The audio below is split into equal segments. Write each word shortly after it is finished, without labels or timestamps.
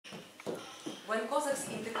when Cossacks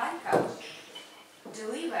in the Kyiv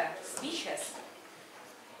deliver speeches,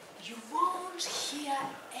 you won't hear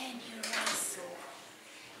any rustle,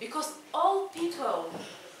 because all people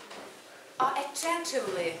are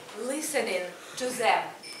attentively listening to them.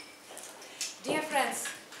 Dear friends,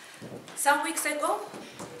 some weeks ago,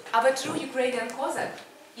 our true Ukrainian Cossack,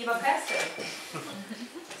 Ivo Kersten,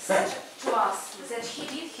 said to us that he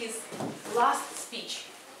did his last speech.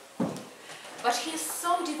 But he is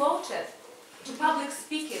so devoted to public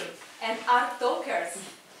speaking and art talkers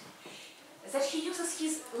that he uses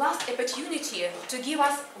his last opportunity to give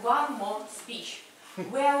us one more speech.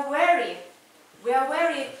 We are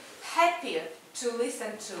very happy to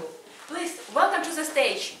listen to. Please welcome to the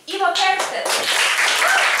stage Ivo Kersten.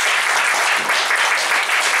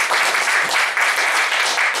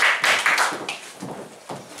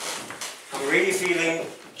 I'm really feeling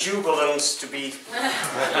jubilant to be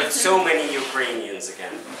with so many Ukrainians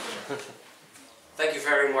again. Thank you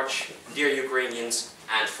very much, dear Ukrainians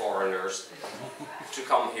and foreigners, to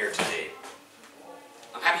come here today.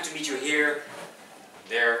 I'm happy to meet you here,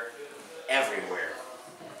 there, everywhere.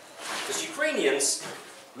 Because Ukrainians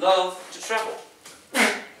love to travel.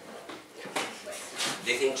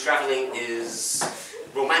 They think traveling is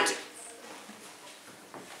romantic.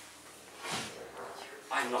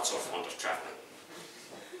 I'm not so fond of traveling.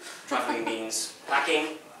 Traveling means packing,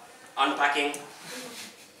 unpacking,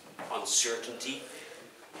 uncertainty,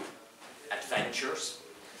 adventures.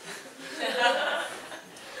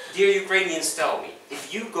 Dear Ukrainians, tell me,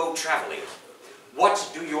 if you go traveling, what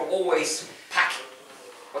do you always pack?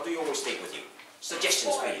 What do you always take with you?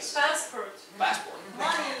 Suggestions, please. Passport. Passport.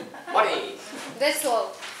 Money. Money. That's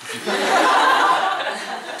all.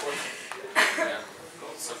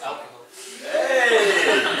 Some alcohol. Hey!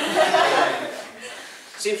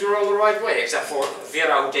 Seems we're all the right way, except for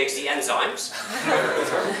Vera, who takes the enzymes.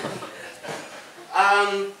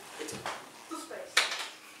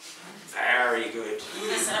 Very good.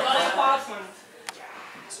 One apartment.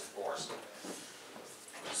 Yes, of course.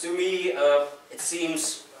 To me, it seems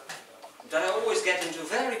that I always get into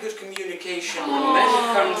very good communication with many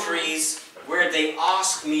countries where they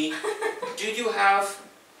ask me, do you have,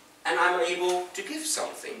 and I'm able to give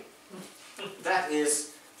something. That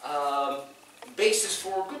is basis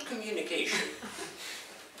for good communication.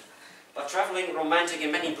 But traveling romantic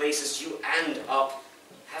in many places, you end up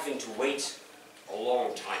having to wait a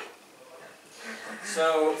long time.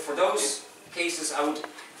 So for those cases, I would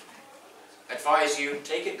advise you,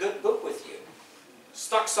 take a good book with you.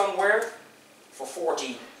 Stuck somewhere for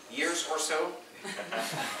 40 years or so.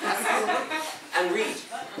 And read.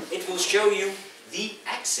 It will show you the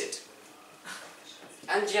exit.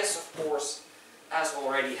 And yes, of course, as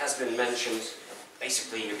already has been mentioned,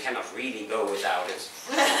 basically you cannot really go without it.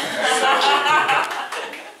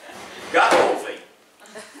 Готовый.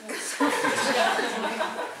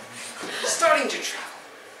 Starting to travel.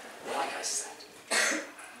 Like I said,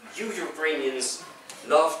 you Ukrainians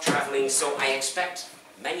love traveling, so I expect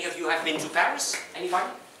many of you have been to Paris.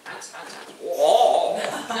 Anybody? Hands. Oh,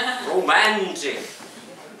 romantic.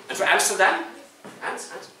 And to Amsterdam?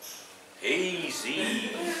 Hands. Easy.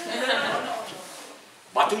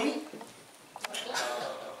 Batumi?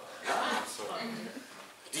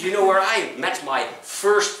 Do you know where I met my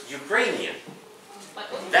first Ukrainian?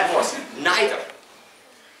 That was neither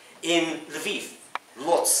in Lviv,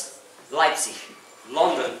 Lodz, Leipzig,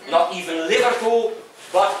 London, not even Liverpool,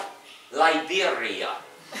 but Liberia,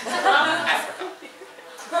 Africa.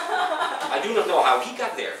 I do not know how he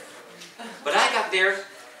got there, but I got there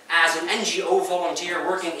as an NGO volunteer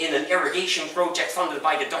working in an irrigation project funded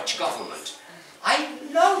by the Dutch government. I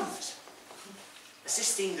loved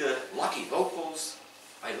assisting the lucky locals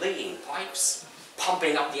by laying pipes,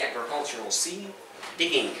 pumping up the agricultural scene,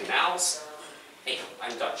 digging canals. Hey,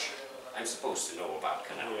 I'm Dutch. I'm supposed to know about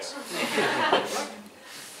canals. Yeah.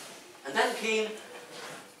 And then came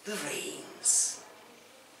the rains.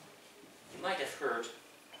 You might have heard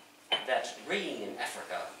that rain in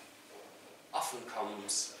Africa often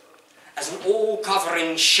comes as an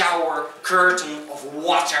all-covering shower curtain of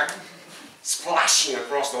water splashing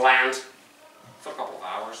across the land for a couple of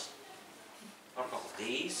hours, or a couple of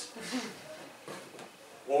days,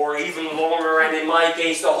 or even longer, and in my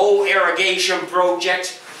case, the whole irrigation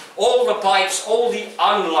project, all the pipes, all the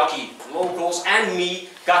unlucky locals and me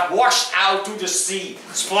got washed out to the sea.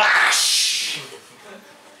 Splash!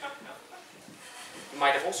 You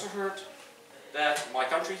might have also heard that my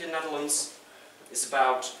country, the Netherlands, is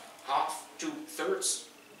about half to 2/3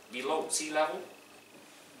 below sea level.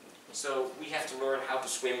 So we have to learn how to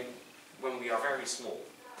swim when we are very small.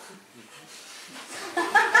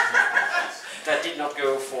 that did not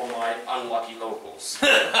go for my unlucky locals.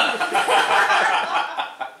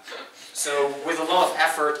 So with a lot of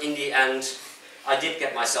effort in the end, I did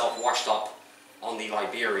get myself washed up on the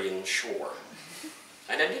Liberian shore.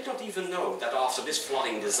 And I did not even know that after this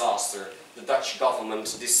flooding disaster, the Dutch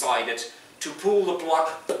government decided to pull the plug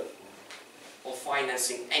on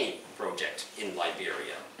financing any project in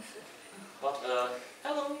Liberia. But,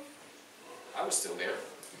 hello, I was still there.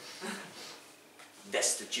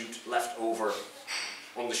 Destitute, left over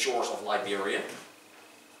on the shores of Liberia.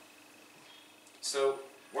 So,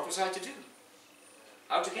 what was I to do?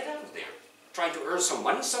 How to get out of there? Trying to earn some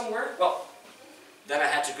money somewhere? Well, then I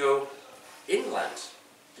had to go inland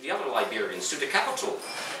to the other Liberians, to the capital,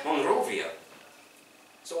 Monrovia.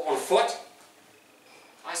 So on foot,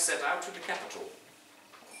 I set out to the capital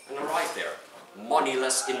and arrived there,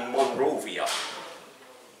 moneyless in Monrovia.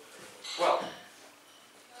 Well,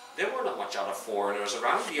 there were not much other foreigners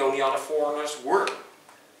around. The only other foreigners were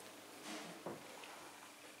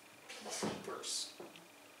peacekeepers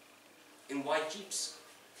in white jeeps,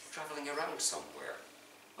 traveling around somewhere.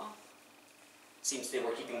 Huh? Seems they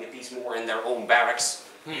were keeping the peace more in their own barracks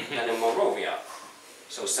than in Monrovia.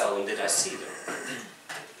 So seldom did I see them.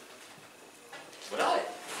 But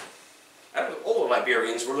all the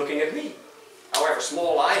Liberians were looking at me, however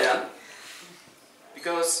small I am,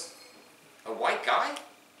 because a white guy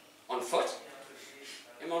on foot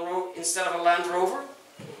in Monroe instead of a Land Rover,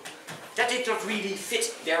 that did not really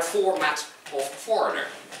fit their format of foreigner.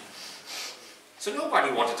 So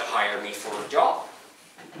nobody wanted to hire me for a job.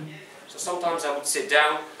 So sometimes I would sit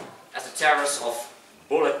down at the terrace of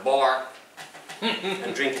Bullet Bar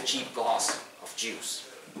and drink a cheap glass of juice.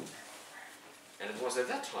 And it was at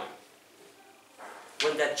that time,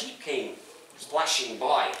 when that jeep came splashing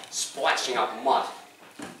by, splashing up mud,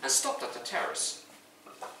 and stopped at the terrace.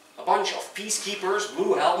 A bunch of peacekeepers,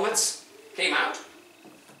 blue helmets, came out.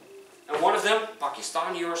 And one of them,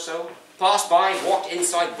 Pakistani or so, passed by, walked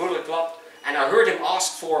inside Bullet Club, and I heard him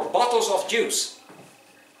ask for bottles of juice.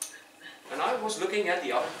 And I was looking at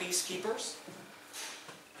the other peacekeepers,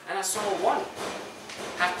 and I saw one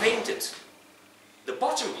had painted the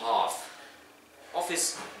bottom half of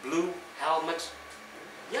his blue helmet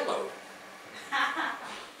yellow.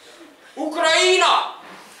 Ukraina,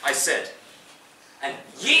 I said. And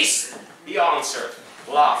yes, he answered,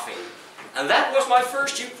 laughing. And that was my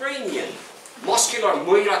first Ukrainian, muscular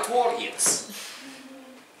Moiratorians.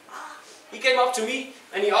 He came up to me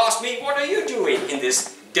and he asked me, what are you doing in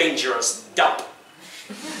this dangerous dump?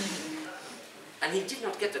 And he did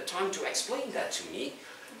not get the time to explain that to me,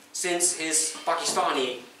 since his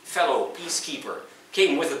Pakistani fellow peacekeeper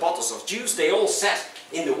came with the bottles of juice. They all sat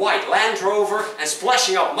in the white Land Rover and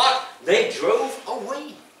splashing up mud, they drove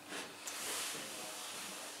away.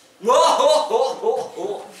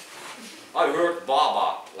 I heard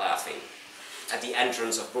Baba laughing at the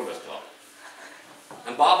entrance of Bullet Club.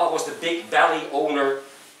 And Baba was the big belly owner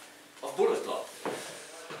of Bullet Club.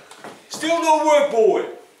 Still no work, boy.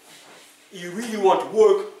 If you really want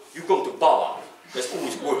work, you come to Baba. There's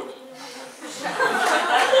always work.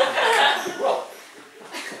 Well,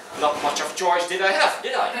 not much of choice did I have,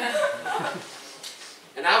 did I?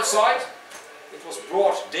 And outside, it was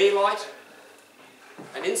broad daylight.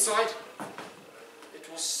 And inside, it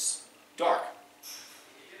was dark.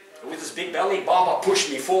 And with his big belly, Baba pushed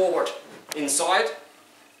me forward inside.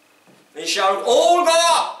 And he shouted,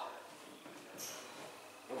 Olga!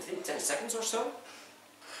 And within 10 seconds or so,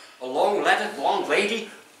 a long-legged blonde lady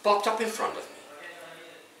popped up in front of me.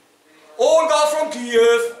 Olga from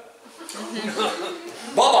Kiev!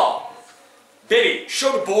 Baba! Baby,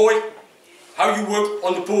 show the boy how you work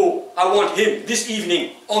on the pool. I want him this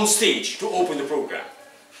evening on stage to open the program.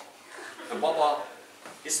 And Baba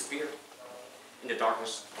disappeared in the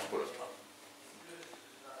darkness of Bullet Club.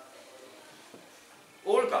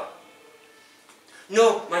 Olga.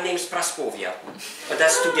 No, my name's Praskovia, but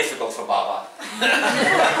that's too difficult for Baba.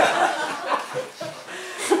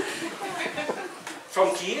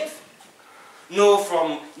 From Kiev? No,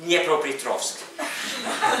 from Dnipropetrovsk.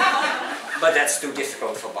 But that's too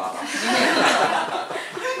difficult for Baba.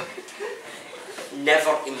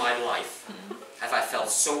 Never in my life have I felt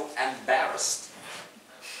so embarrassed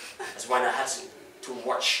as when I had to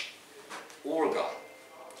watch Olga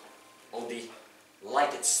on the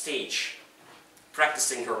lighted stage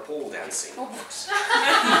practicing her pole dancing. No,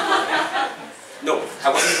 I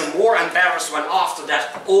was even more embarrassed when after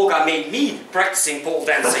that Olga made me practicing pole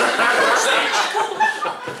dancing on stage.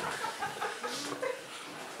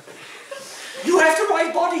 You have the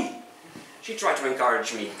right body, she tried to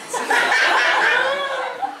encourage me.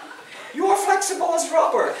 You are flexible as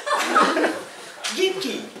rubber.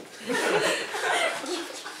 Geeky.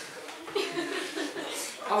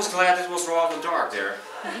 I was glad it was rather dark there,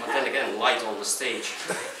 but then again, light on the stage.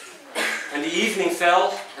 And the evening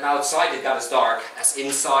fell, and outside it got as dark as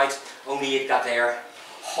inside, only it got there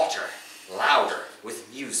hotter, louder, with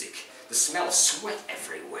music. The smell of sweat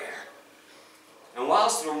everywhere. And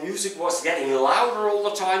whilst the music was getting louder all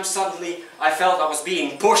the time, suddenly I felt I was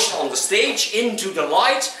being pushed on the stage into the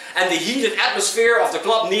light, and the heated atmosphere of the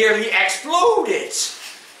club nearly exploded.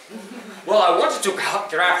 Well, I wanted to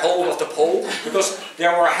grab hold of the pole, because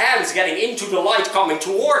there were hands getting into the light coming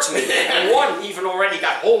towards me, and one even already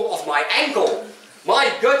got hold of my ankle.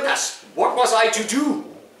 My goodness, what was I to do?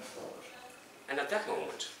 And at that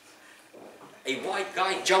moment, a white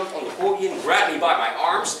guy jumped on the podium, grabbed me by my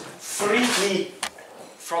arms, freed me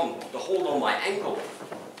from the hold on my ankle,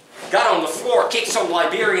 got on the floor, kicked some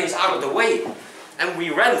Liberians out of the way, and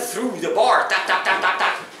we ran through the bar, tap, tap, tap, tap,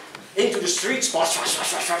 tap, into the street, splash, splash,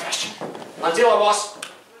 splash, splash, splash, until I was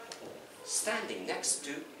standing next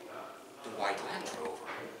to the white Land Rover.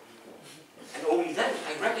 And only then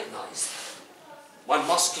I recognized my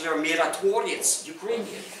muscular Miratorians,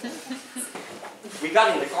 Ukrainian. We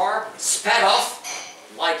got in the car, sped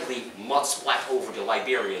off, likely mud splat over the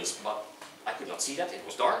Liberians, but I could not see that, it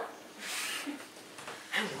was dark.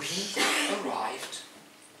 And we arrived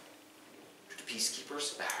to the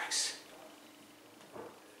peacekeepers' barracks.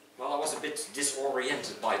 Well, I was a bit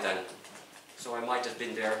disoriented by then, so I might have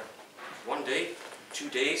been there 1 day, 2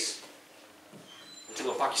 days,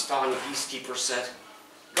 until a Pakistani peacekeeper said,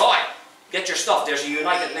 "Guy, get your stuff, there's a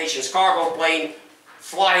United Nations cargo plane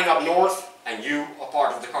flying up north, and you are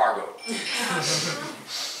part of the cargo."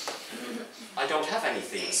 "I don't have any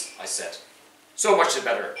things," I said. "So much the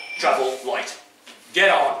better. Travel light.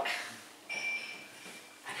 Get on."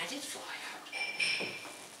 And I did fly out.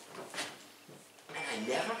 And I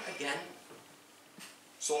never again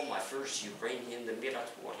saw my first Ukrainian, the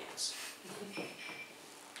Miratorians.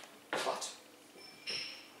 But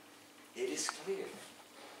it is clear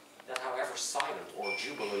that however silent or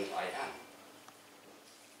jubilant I am,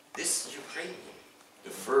 this Ukrainian,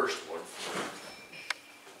 the first one,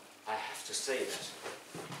 I have to say that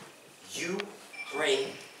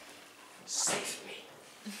Ukraine saved me.